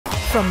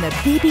From the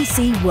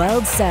BBC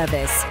World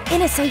Service,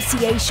 in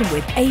association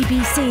with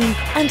ABC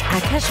and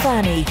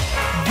Akashvani,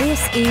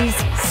 this is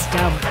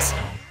Stumped.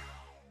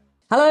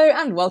 Hello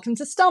and welcome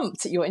to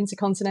Stumped, your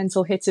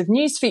intercontinental hit of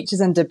news, features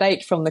and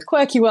debate from the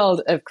quirky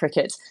world of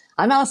cricket.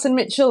 I'm Alison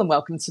Mitchell and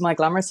welcome to my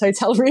glamorous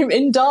hotel room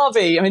in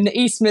Derby. I'm in the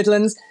East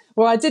Midlands,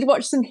 where I did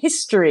watch some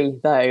history,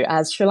 though,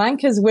 as Sri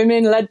Lanka's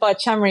women, led by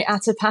Chamari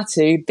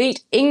Atapattu,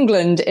 beat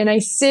England in a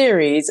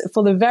series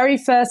for the very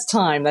first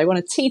time. They won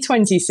a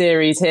T20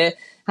 series here,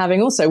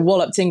 having also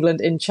walloped England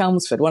in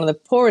Chelmsford. One of the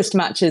poorest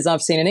matches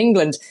I've seen an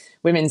England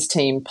women's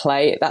team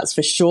play, that's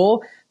for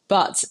sure.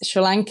 But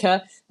Sri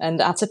Lanka and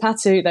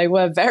Atapattu, they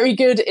were very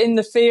good in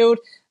the field.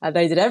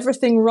 They did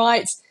everything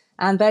right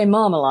and they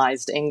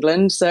marmalised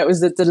England. So it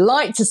was a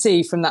delight to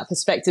see from that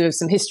perspective of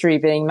some history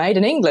being made.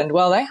 And England,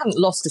 well, they hadn't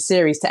lost a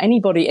series to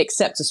anybody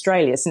except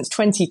Australia since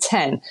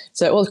 2010.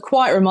 So it was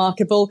quite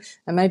remarkable.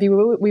 And maybe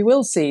we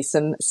will see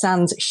some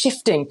sands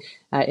shifting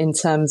in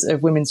terms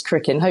of women's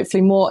cricket and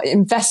hopefully more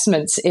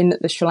investment in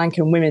the Sri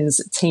Lankan women's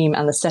team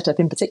and the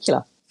setup in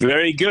particular.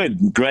 Very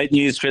good. Great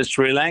news for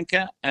Sri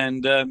Lanka,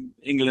 and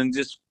England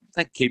just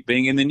they keep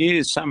being in the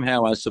news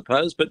somehow, I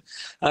suppose. But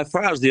as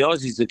far as the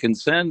Aussies are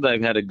concerned, they've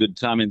had a good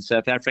time in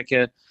South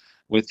Africa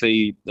with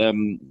the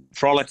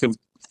frolic of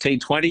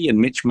T20 and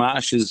Mitch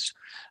Marsh's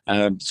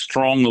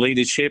strong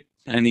leadership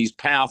and his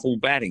powerful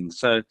batting.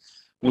 So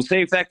we'll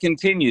see if that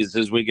continues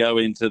as we go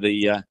into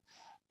the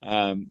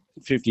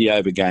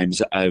 50-over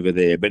games over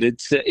there. But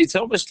it's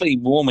obviously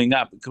warming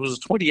up because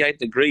it's 28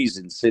 degrees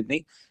in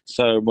Sydney.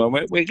 So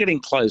we're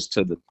getting close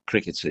to the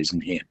cricket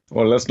season here.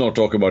 Well, let's not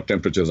talk about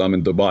temperatures. I'm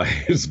in Dubai.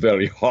 It's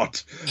very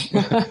hot.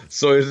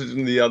 So is it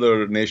in the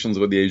other nations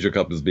where the Asia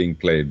Cup is being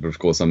played? But of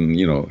course, I'm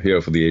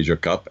here for the Asia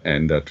Cup,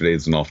 and today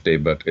is an off day,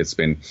 but it's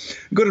been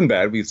good and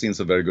bad. We've seen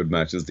some very good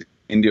matches.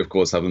 India, of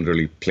course, haven't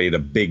really played a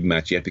big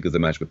match yet because the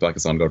match with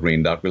Pakistan got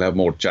rained out. We'll have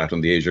more chat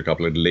on the Asia Cup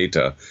a little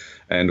later.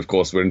 And of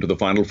course, we're into the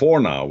Final Four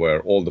now,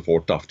 where all the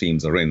four tough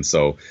teams are in.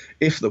 So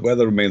if the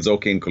weather remains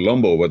okay in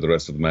Colombo, where the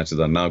rest of the matches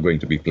are now going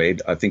to be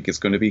played, I think it's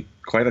going to be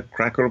quite a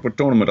cracker of a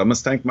tournament. I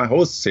must thank my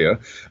hosts here.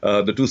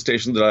 The two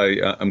stations that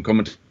I am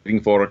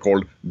commentating for are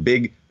called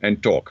Big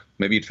and Talk.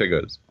 Maybe it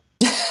figures.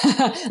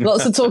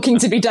 Lots of talking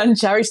to be done,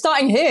 Charu.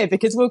 Starting here,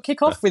 because we'll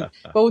kick off with,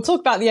 well, we'll talk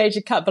about the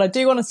Asia Cup, but I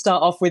do want to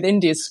start off with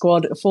India's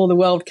squad for the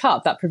World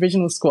Cup, that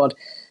provisional squad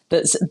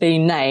that's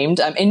been named.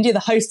 India, the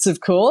hosts,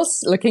 of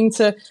course, looking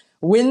to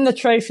win the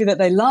trophy that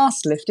they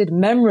last lifted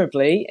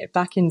memorably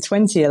back in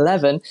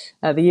 2011,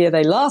 the year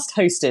they last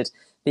hosted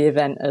the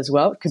event as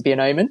well. It could be an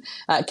omen.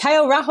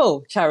 KL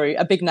Rahul, Charu,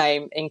 a big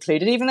name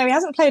included, even though he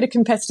hasn't played a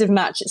competitive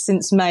match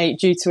since May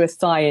due to a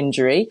thigh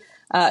injury.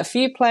 A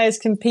few players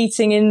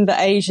competing in the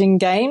Asian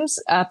Games,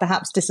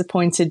 perhaps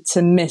disappointed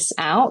to miss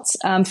out.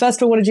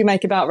 First of all, what did you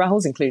make about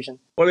Rahul's inclusion?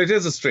 Well, it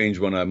is a strange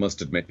one, I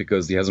must admit,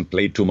 because he hasn't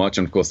played too much.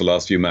 And of course, the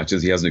last few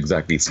matches, he hasn't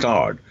exactly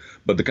starred.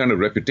 But the kind of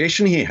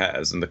reputation he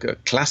has and the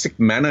classic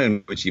manner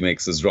in which he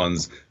makes his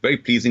runs, very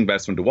pleasing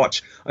batsman to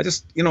watch. I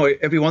just,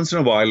 every once in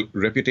a while,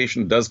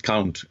 reputation does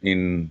count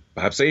in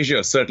perhaps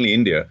Asia, certainly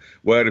India,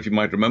 where, if you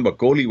might remember,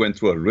 Kohli went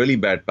through a really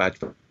bad patch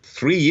for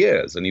 3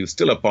 years, and he was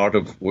still a part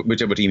of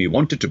whichever team he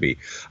wanted to be.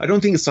 I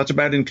don't think it's such a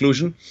bad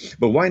inclusion,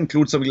 but why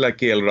include somebody like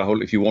KL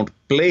Rahul if you won't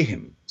play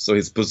him? So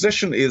his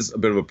position is a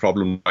bit of a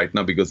problem right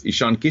now because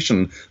Ishan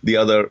Kishan, the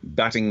other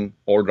batting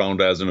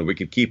all-rounder as a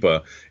wicket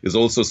keeper, is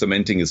also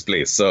cementing his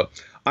place. So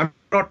I'm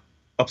not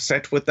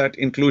upset with that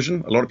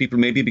inclusion. A lot of people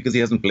may be because he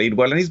hasn't played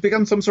well, and he's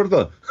become some sort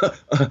of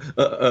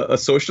a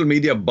social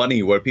media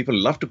bunny where people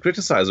love to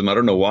criticize him. I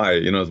don't know why.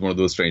 It's one of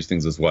those strange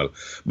things as well.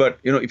 But,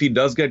 if he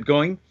does get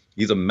going,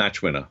 he's a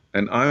match winner,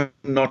 and I'm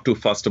not too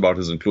fussed about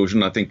his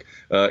inclusion. I think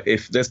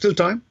if there's still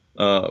time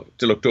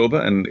till October,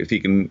 and if he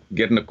can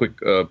get in a quick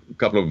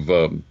couple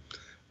of,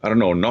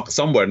 knock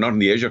somewhere, not in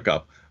the Asia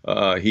Cup,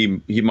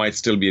 he might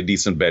still be a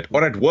decent bet,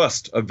 or at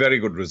worst, a very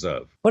good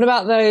reserve. What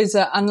about those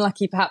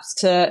unlucky perhaps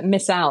to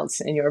miss out,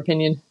 in your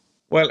opinion?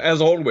 Well,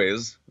 as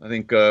always, I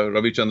think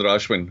Ravichandra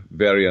Ashwin,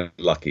 very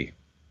unlucky,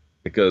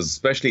 because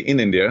especially in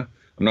India,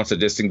 I'm not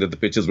suggesting that the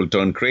pitches will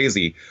turn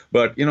crazy,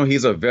 but,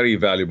 he's a very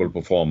valuable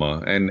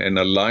performer and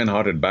a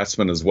lion-hearted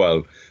batsman as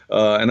well,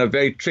 and a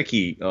very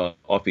tricky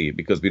offie,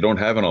 because we don't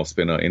have an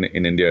off-spinner in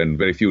India, and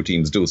very few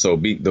teams do. So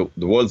being the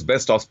world's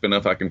best off-spinner,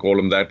 if I can call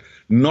him that,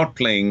 not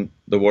playing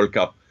the World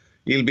Cup,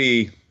 he'll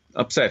be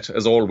upset,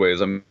 as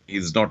always. I mean,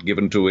 he's not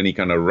given to any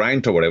kind of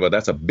rant or whatever.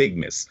 That's a big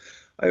miss.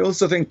 I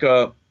also think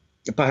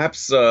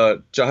perhaps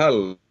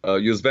Chahal,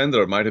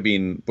 Yuzvendra, might have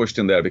been pushed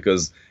in there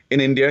because in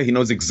India, he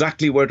knows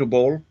exactly where to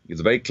bowl. He's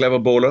a very clever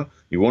bowler.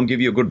 He won't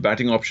give you a good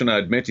batting option, I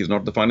admit. He's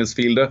not the finest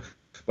fielder.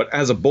 But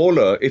as a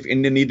bowler, if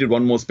India needed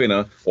one more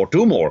spinner or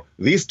two more,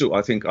 these two,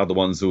 I think, are the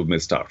ones who've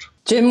missed out.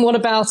 Jim, what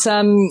about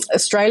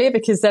Australia?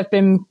 Because they've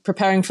been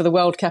preparing for the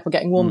World Cup or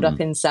getting warmed up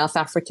in South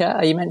Africa.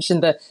 You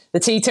mentioned the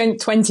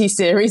T20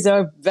 series. They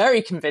were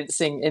very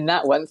convincing in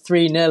that one,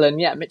 3-0. And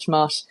yeah, Mitch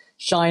Marsh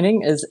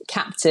shining as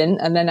captain,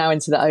 and they're now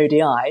into the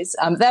ODIs.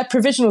 Their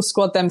provisional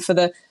squad then for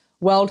the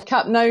World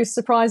Cup. No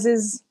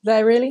surprises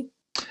there, really?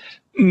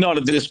 Not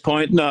at this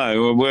point,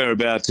 no. We're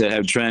about to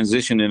have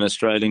transition in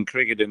Australian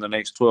cricket in the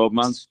next 12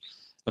 months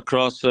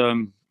across,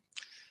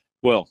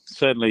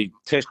 certainly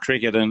Test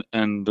cricket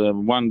and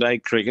one-day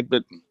cricket.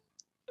 But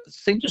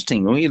it's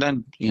interesting. We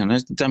don't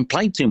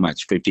play too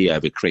much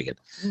 50-over cricket.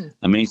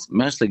 I mean,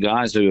 mostly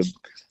guys who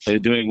are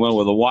doing well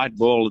with a white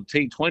ball and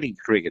T20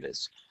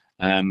 cricketers.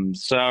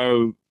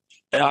 So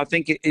I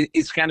think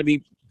it's going to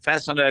be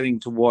fascinating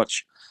to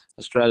watch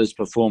Australia's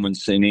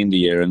performance in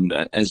India. And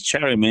as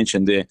Charu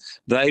mentioned there,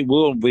 they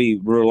will be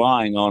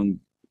relying on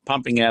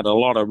pumping out a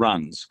lot of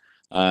runs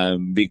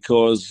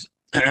because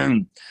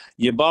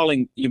you're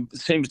bowling, it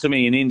seems to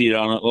me, in India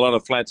on a lot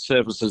of flat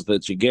surfaces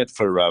that you get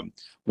for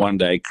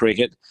one-day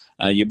cricket.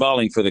 You're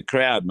bowling for the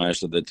crowd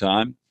most of the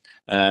time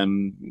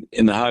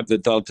in the hope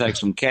that they'll take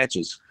some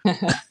catches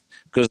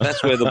because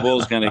that's where the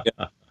ball's going to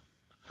go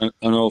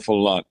an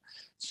awful lot.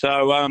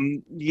 So,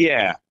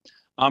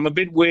 I'm a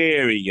bit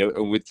wary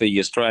with the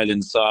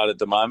Australian side at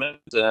the moment.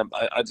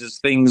 I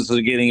just things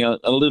are getting a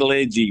little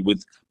edgy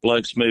with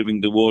blokes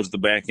moving towards the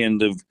back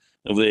end of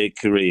their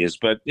careers.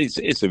 But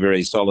it's a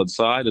very solid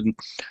side and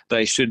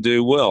they should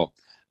do well.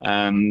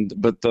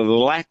 But the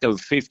lack of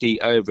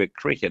 50-over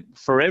cricket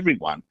for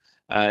everyone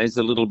is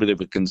a little bit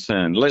of a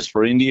concern. Less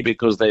for India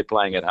because they're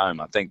playing at home.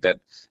 I think that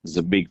is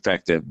a big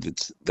factor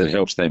that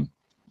helps them.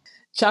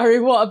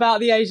 Charu, what about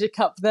the Asia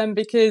Cup then?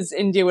 Because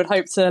India would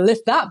hope to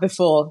lift that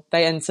before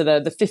they enter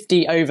the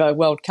 50-over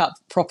World Cup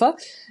proper.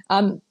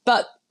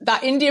 But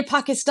that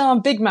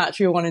India-Pakistan big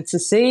match we wanted to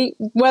see,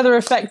 weather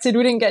affected,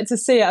 we didn't get to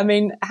see it. I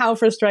mean, how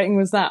frustrating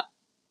was that?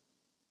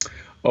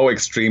 Oh,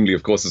 extremely.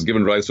 Of course, it's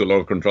given rise to a lot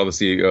of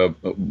controversy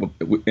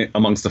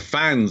amongst the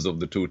fans of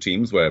the two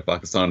teams, where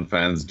Pakistan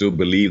fans do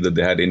believe that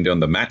they had India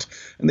on the mat,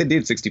 and they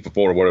did 60 for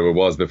 4 or whatever it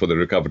was before they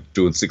recovered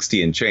to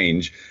 60 and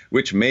change,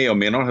 which may or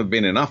may not have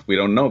been enough. We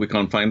don't know. We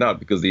can't find out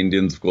because the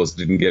Indians, of course,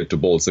 didn't get to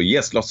bowl. So,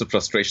 yes, lots of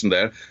frustration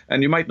there.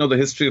 And you might know the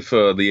history of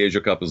the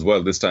Asia Cup as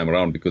well this time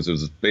around because it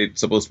was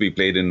supposed to be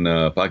played in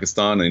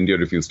Pakistan, and India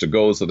refused to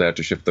go, so they had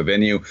to shift the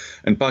venue.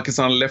 And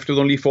Pakistan left with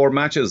only 4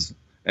 matches.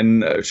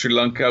 And Sri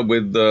Lanka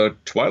with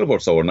 12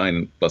 or so, or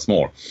 9 plus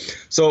more.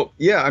 So,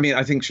 yeah, I mean,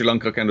 I think Sri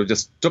Lanka kind of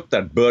just took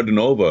that burden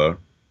over.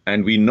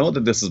 And we know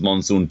that this is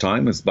monsoon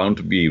time. It's bound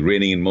to be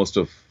raining in most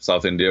of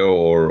South India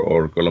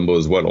or Colombo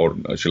as well, or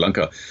Sri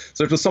Lanka.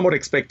 So it was somewhat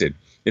expected.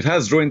 It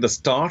has ruined the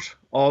start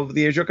of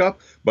the Asia Cup.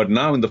 But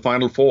now in the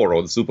Final Four,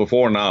 or the Super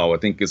Four now, I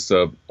think it's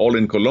all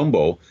in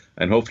Colombo.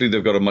 And hopefully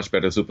they've got a much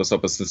better Super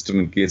system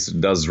in case it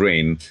does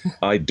rain.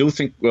 I do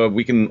think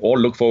we can all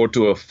look forward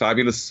to a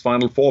fabulous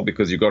Final Four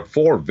because you've got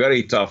 4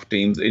 very tough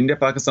teams. India,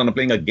 Pakistan are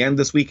playing again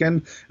this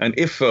weekend. And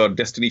if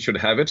destiny should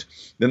have it,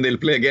 then they'll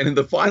play again in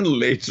the final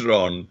later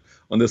on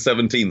the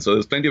 17th. So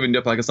there's plenty of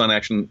India-Pakistan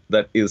action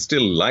that is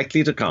still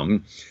likely to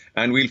come.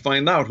 And we'll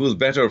find out who's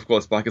better. Of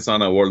course,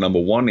 Pakistan are world number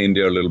 1,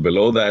 India a little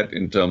below that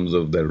in terms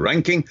of their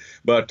ranking.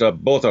 But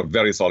both are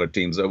very solid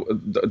teams.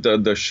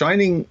 The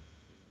shining...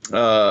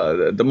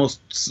 the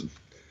most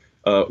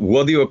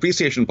worthy of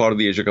appreciation part of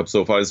the Asia Cup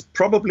so far is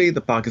probably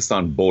the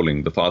Pakistan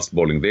bowling, the fast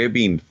bowling. They've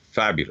been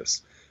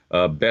fabulous,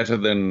 better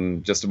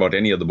than just about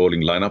any other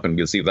bowling lineup, and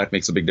we'll see if that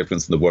makes a big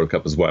difference in the World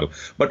Cup as well.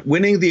 But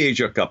winning the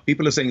Asia Cup,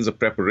 people are saying is a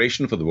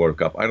preparation for the World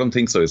Cup. I don't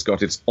think so. It's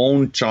got its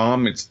own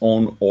charm, its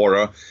own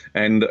aura,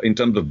 and in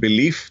terms of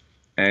belief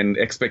and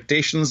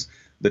expectations,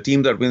 the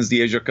team that wins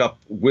the Asia Cup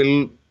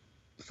will,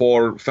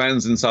 for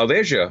fans in South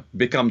Asia,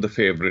 become the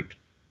favourite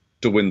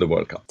to win the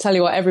World Cup. Tell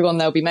you what, everyone,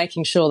 they'll be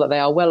making sure that they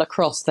are well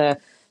across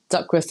their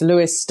Duckworth,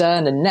 Lewis,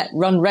 Stern and net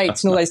run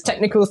rates and all those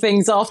technical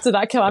things after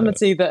that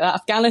calamity that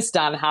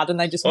Afghanistan had, and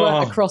they just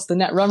weren't across the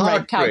net run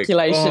rate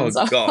calculations.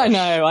 Oh, I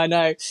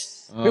know.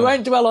 We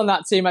won't dwell on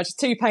that too much. It's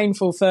too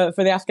painful for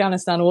the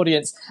Afghanistan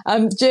audience.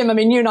 Jim, I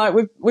mean, you and I,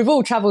 we've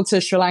all travelled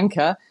to Sri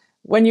Lanka.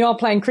 When you are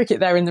playing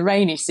cricket there in the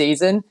rainy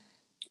season,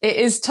 it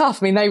is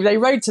tough. I mean, they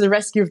rode to the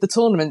rescue of the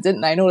tournament,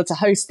 didn't they, in order to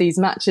host these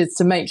matches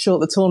to make sure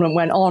the tournament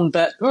went on.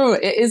 But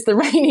it is the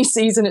rainy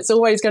season. It's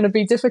always going to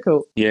be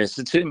difficult. Yes,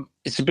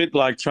 it's a bit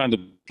like trying to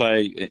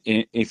play,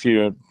 if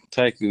you're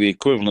taking the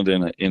equivalent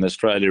in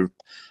Australia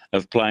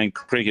of playing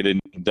cricket in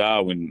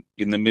Darwin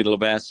in the middle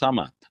of our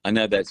summer. I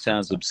know that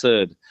sounds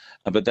absurd,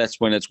 but that's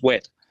when it's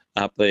wet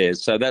up there.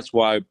 So that's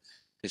why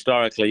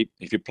historically,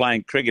 if you're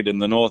playing cricket in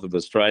the north of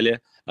Australia,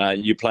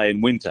 you play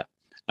in winter.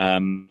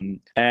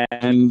 And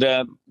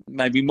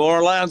maybe more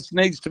allowance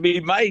needs to be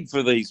made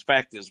for these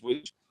factors,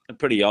 which are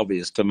pretty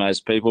obvious to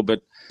most people.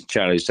 But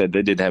Charlie said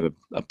they did have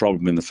a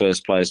problem in the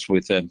first place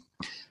with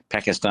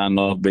Pakistan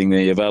not being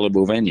the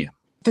available venue.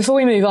 Before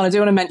we move on, I do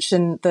want to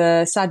mention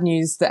the sad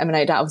news that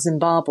emanated out of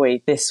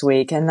Zimbabwe this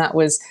week, and that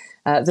was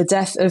the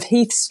death of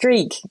Heath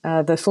Streak,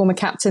 the former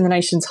captain, the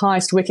nation's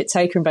highest wicket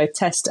taker in both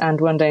Test and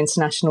One-Day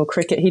International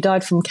cricket. He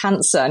died from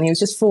cancer, and he was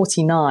just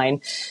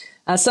 49.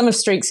 Some of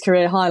Streak's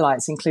career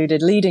highlights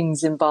included leading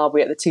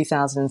Zimbabwe at the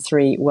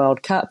 2003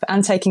 World Cup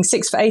and taking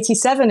 6 for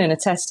 87 in a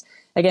test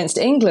against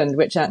England,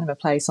 which earned him a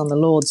place on the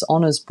Lord's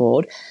Honours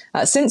Board.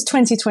 Since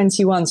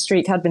 2021,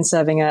 Streak had been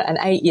serving an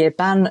 8-year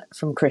ban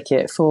from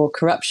cricket for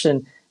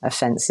corruption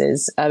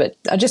offences. But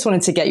I just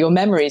wanted to get your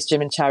memories,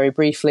 Jim and Charu,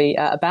 briefly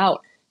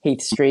about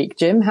Heath Streak.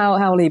 Jim,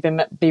 how will he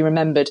be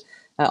remembered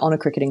on a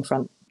cricketing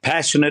front?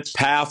 Passionate,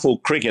 powerful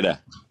cricketer.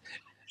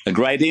 A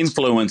great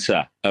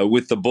influencer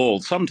with the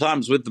ball,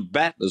 sometimes with the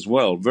bat as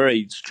well.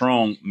 Very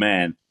strong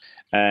man,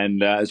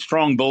 and a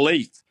strong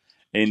belief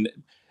in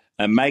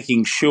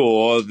making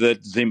sure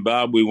that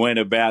Zimbabwe went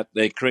about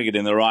their cricket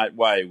in the right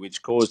way,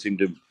 which caused him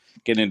to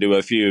get into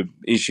a few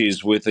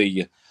issues with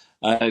the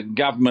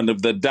government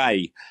of the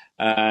day.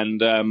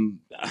 And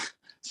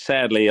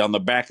sadly, on the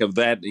back of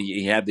that,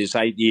 he had this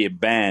 8-year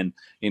ban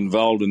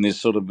involved in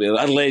this sort of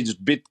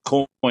alleged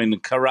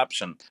Bitcoin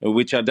corruption,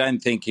 which I don't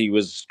think he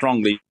was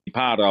strongly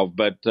part of.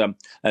 But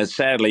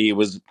sadly,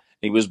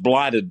 he was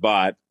blighted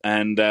by it,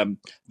 and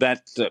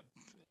that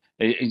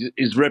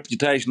is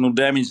reputational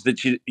damage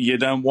that you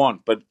don't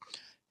want. But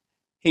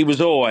he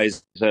was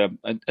always a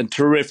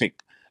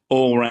terrific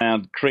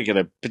all-round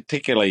cricketer,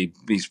 particularly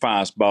his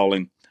fast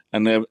bowling,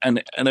 and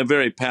a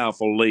very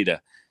powerful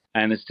leader.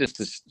 And it's just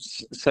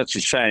such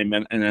a shame,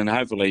 and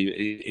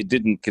hopefully it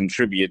didn't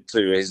contribute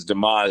to his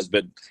demise,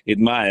 but it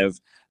may have.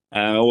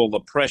 All the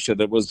pressure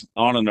that was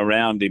on and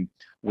around him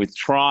with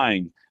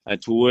trying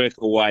to work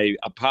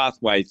a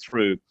pathway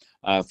through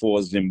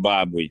for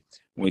Zimbabwe,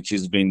 which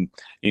has been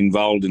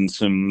involved in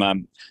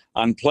some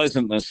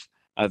unpleasantness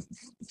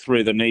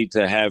through the need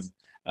to have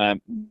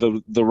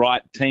the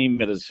right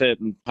team at a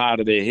certain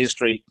part of their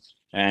history.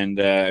 And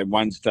at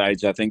one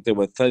stage, I think there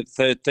were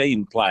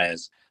 13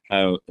 players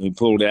who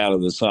pulled out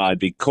of the side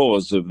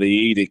because of the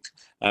edict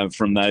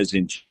from those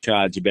in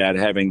charge about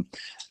having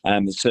a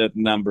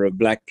certain number of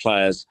black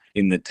players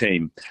in the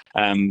team.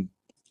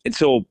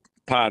 It's all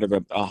part of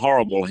a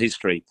horrible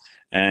history.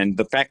 And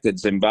the fact that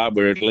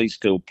Zimbabwe are at least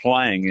still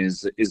playing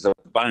is a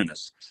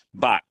bonus.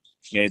 But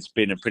it's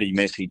been a pretty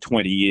messy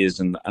 20 years,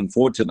 and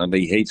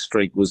unfortunately Heath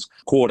Streak was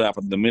caught up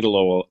in the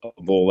middle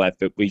of all that.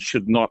 But we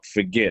should not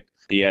forget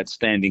the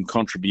outstanding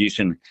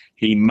contribution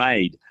he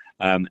made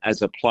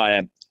as a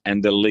player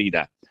and a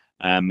leader.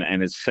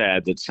 And it's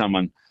sad that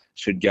someone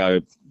should go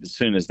as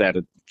soon as that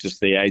at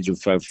just the age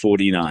of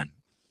 49.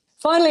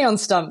 Finally on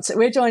Stumped,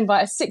 we're joined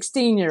by a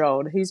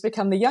 16-year-old who's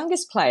become the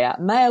youngest player,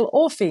 male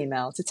or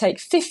female, to take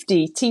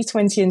 50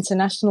 T20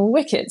 international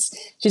wickets.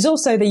 She's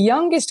also the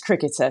youngest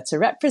cricketer to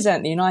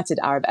represent the United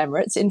Arab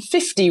Emirates in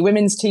 50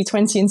 women's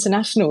T20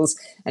 internationals.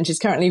 And she's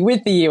currently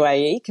with the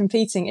UAE,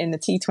 competing in the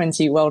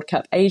T20 World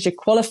Cup Asia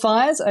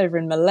qualifiers over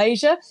in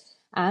Malaysia.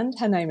 And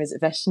her name is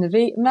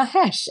Vaishnave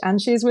Mahesh,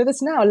 and she is with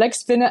us now, leg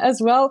spinner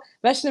as well.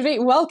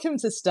 Vaishnave, welcome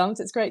to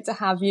Stumped. It's great to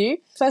have you.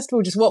 First of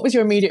all, just what was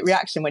your immediate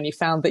reaction when you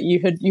found that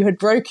you had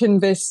broken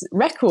this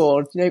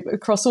record,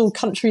 across all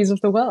countries of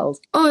the world?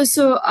 Oh,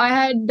 so I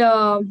had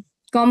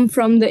come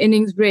from the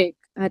innings break.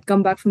 I had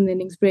come back from the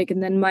innings break,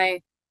 and then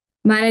my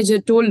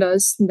manager told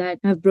us that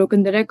I've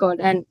broken the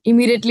record. And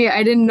immediately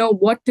I didn't know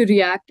what to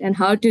react and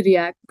how to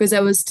react because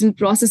I was still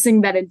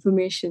processing that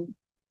information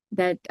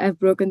that I've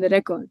broken the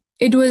record.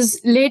 It was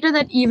later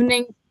that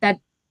evening that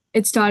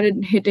it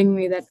started hitting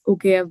me that,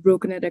 okay, I've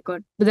broken a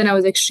record. But then I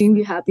was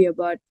extremely happy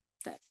about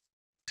that.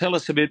 Tell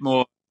us a bit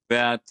more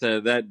about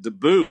that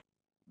debut,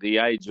 the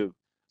age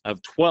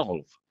of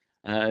 12.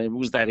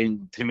 Was that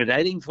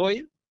intimidating for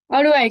you?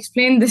 How do I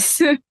explain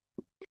this?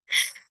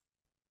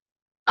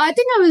 I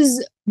think I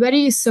was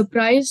very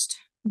surprised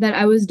that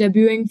I was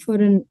debuting for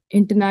an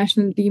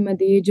international team at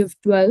the age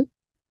of 12.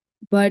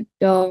 But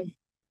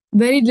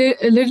very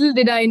little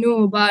did I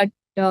know about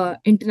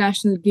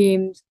international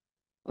games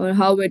or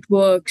how it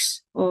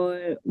works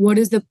or what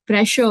is the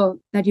pressure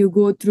that you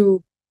go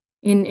through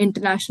in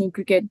international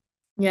cricket.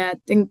 Yeah, I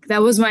think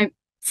that was my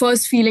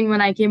first feeling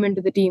when I came into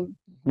the team.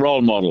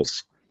 Role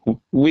models.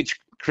 Which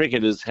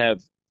cricketers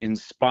have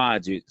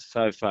inspired you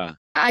so far?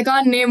 I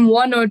can't name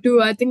one or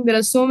two. I think there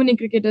are so many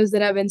cricketers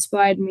that have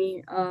inspired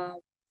me.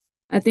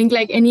 I think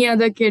like any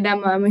other kid,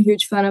 I'm a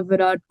huge fan of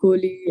Virat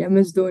Kohli,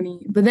 MS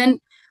Dhoni. But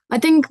then I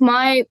think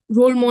my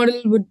role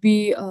model would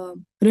be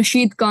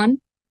Rashid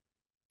Khan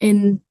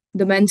in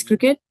the men's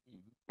cricket.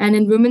 And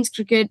in women's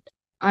cricket,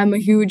 I'm a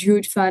huge,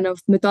 huge fan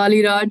of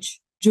Mithali Raj,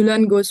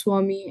 Jhulan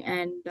Goswami,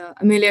 and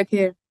Amelia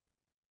Kher.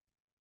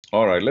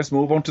 All right, let's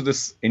move on to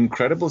this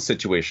incredible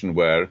situation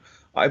where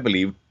I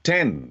believe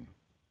 10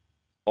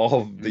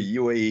 of the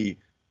UAE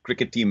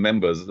cricket team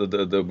members,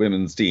 the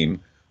women's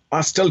team,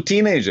 are still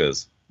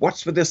teenagers.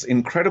 What's with this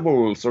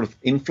incredible sort of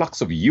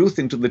influx of youth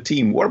into the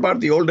team? What about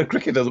the older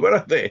cricketers? Where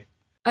are they?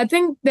 I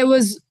think there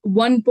was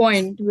one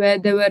point where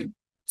there were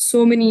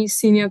so many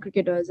senior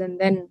cricketers. And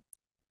then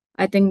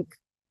I think,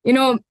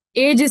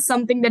 age is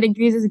something that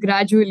increases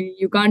gradually.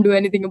 You can't do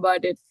anything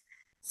about it.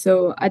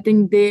 So I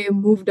think they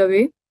moved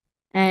away.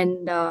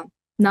 And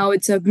now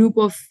it's a group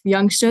of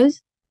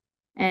youngsters.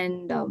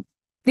 And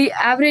the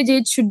average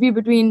age should be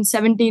between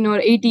 17 or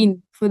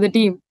 18 for the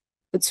team.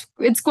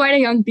 It's quite a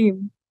young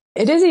team.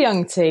 It is a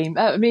young team.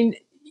 I mean,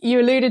 you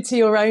alluded to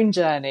your own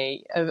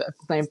journey of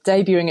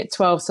debuting at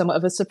 12, somewhat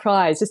of a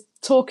surprise. Just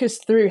talk us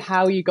through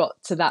how you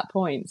got to that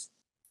point.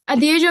 At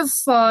the age of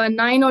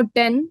 9 or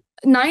 10,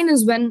 9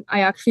 is when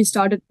I actually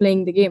started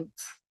playing the game.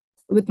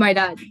 with my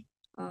dad.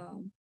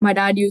 My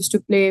dad used to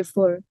play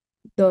for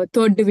the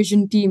third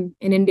division team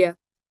in India.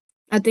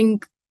 I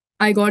think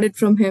I got it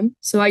from him.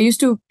 So I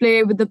used to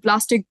play with the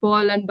plastic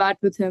ball and bat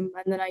with him,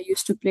 and then I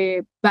used to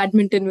play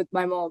badminton with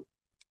my mom.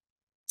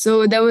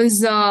 So there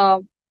was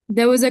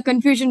a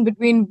confusion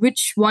between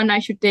which one I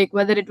should take,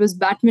 whether it was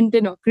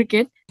badminton or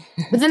cricket.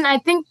 But then I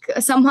think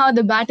somehow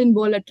the bat and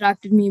ball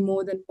attracted me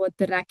more than what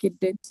the racket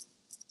did.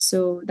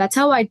 So that's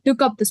how I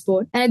took up the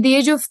sport. And at the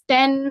age of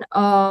 10,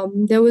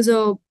 there was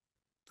a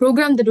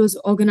program that was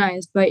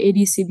organized by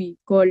ADCB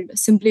called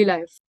Simply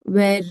Life,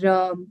 where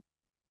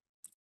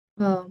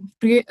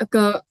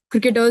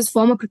cricketers,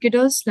 former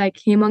cricketers like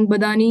Hemang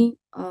Badani,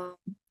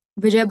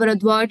 Vijay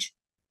Bharadwaj,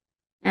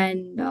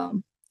 and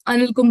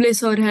Anil Kumble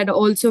sir had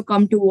also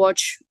come to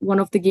watch one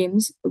of the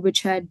games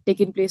which had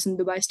taken place in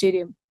Dubai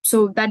Stadium.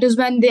 So that is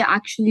when they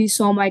actually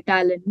saw my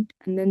talent,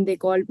 and then they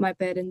called my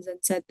parents and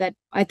said that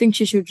I think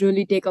she should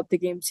really take up the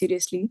game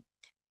seriously.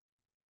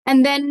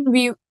 And then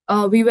we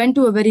went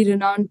to a very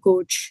renowned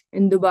coach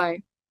in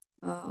Dubai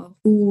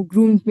who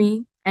groomed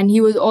me, and he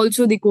was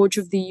also the coach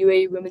of the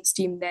UAE women's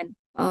team then.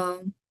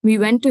 We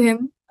went to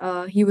him.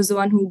 He was the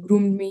one who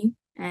groomed me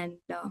and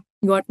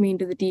got me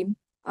into the team.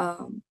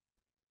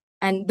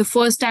 And the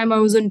first time I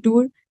was on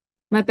tour,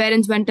 my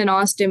parents went and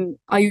asked him,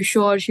 "Are you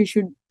sure she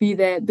should be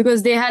there?"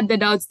 Because they had their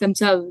doubts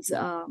themselves,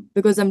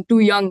 because I'm too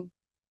young,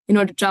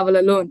 to travel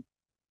alone.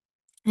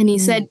 And he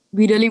said,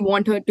 "We really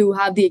want her to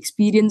have the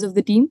experience of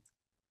the team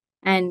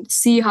and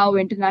see how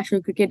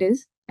international cricket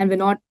is. And we're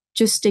not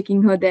just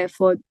taking her there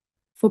for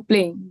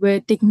playing.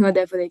 We're taking her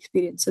there for the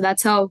experience." So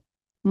that's how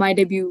my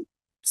debut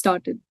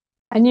started.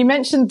 And you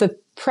mentioned the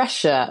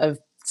pressure of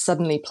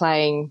suddenly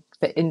playing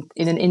in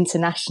an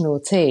international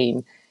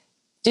team.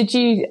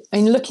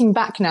 Looking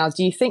back now,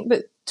 do you think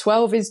that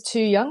 12 is too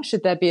young?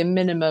 Should there be a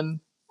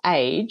minimum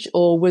age,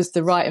 or was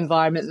the right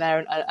environment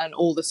there and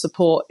all the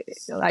support?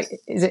 Like,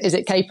 is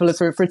it capable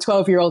for a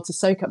 12-year-old to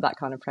soak up that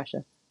kind of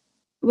pressure?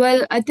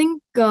 Well, I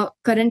think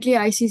currently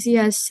ICC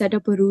has set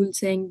up a rule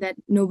saying that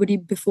nobody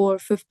before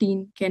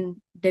 15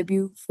 can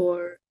debut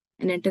for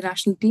an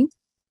international team,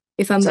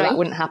 if I'm right. So that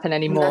wouldn't happen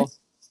anymore.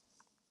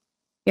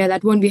 Yeah,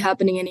 that won't be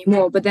happening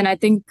anymore. But then I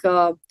think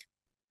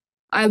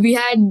we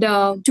had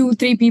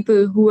 2-3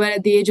 people who were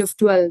at the age of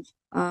 12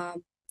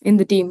 in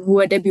the team who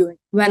were debuting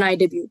when I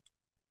debuted.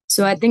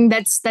 So I think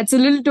that's a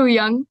little too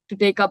young to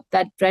take up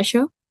that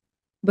pressure.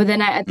 But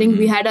then I think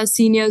we had our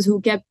seniors who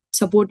kept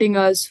supporting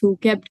us, who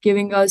kept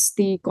giving us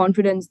the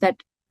confidence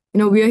that,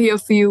 we're here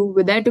for you.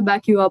 We're there to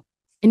back you up.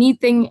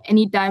 Anything,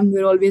 anytime,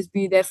 we'll always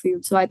be there for you.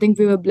 So I think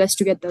we were blessed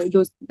to get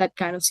that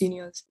kind of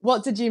seniors.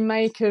 What did you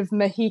make of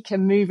Mahika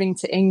moving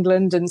to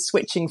England and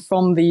switching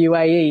from the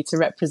UAE to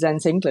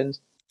represent England?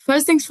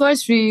 First things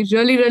first, we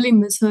really, really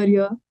miss her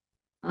here.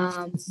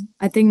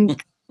 I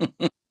think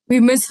we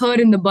miss her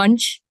in the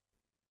bunch.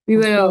 We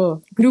were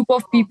a group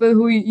of people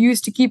who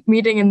used to keep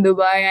meeting in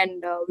Dubai,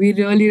 and we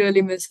really,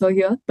 really miss her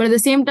here. But at the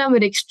same time,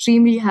 we're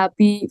extremely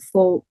happy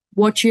for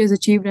what she has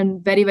achieved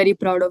and very, very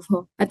proud of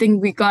her. I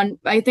think we can't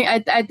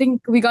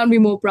be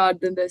more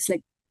proud than this.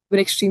 Like, we're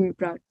extremely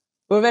proud.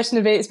 Well,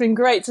 Vaishnave, it's been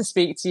great to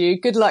speak to you.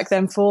 Good luck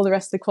then for all the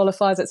rest of the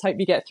qualifiers. Let's hope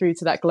you get through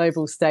to that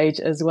global stage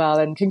as well.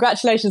 And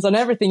congratulations on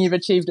everything you've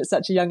achieved at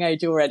such a young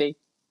age already.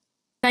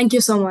 Thank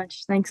you so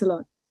much. Thanks a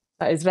lot.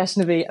 That is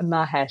Vaishnave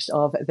Mahesh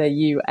of the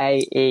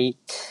UAE.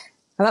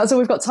 And that's all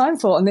we've got time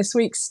for on this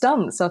week's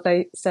Stumped. So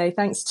I say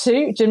thanks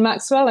to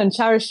Maxwell and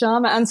Charu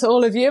Sharma, and to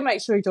all of you.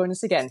 Make sure you join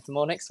us again for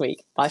more next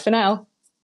week. Bye for now.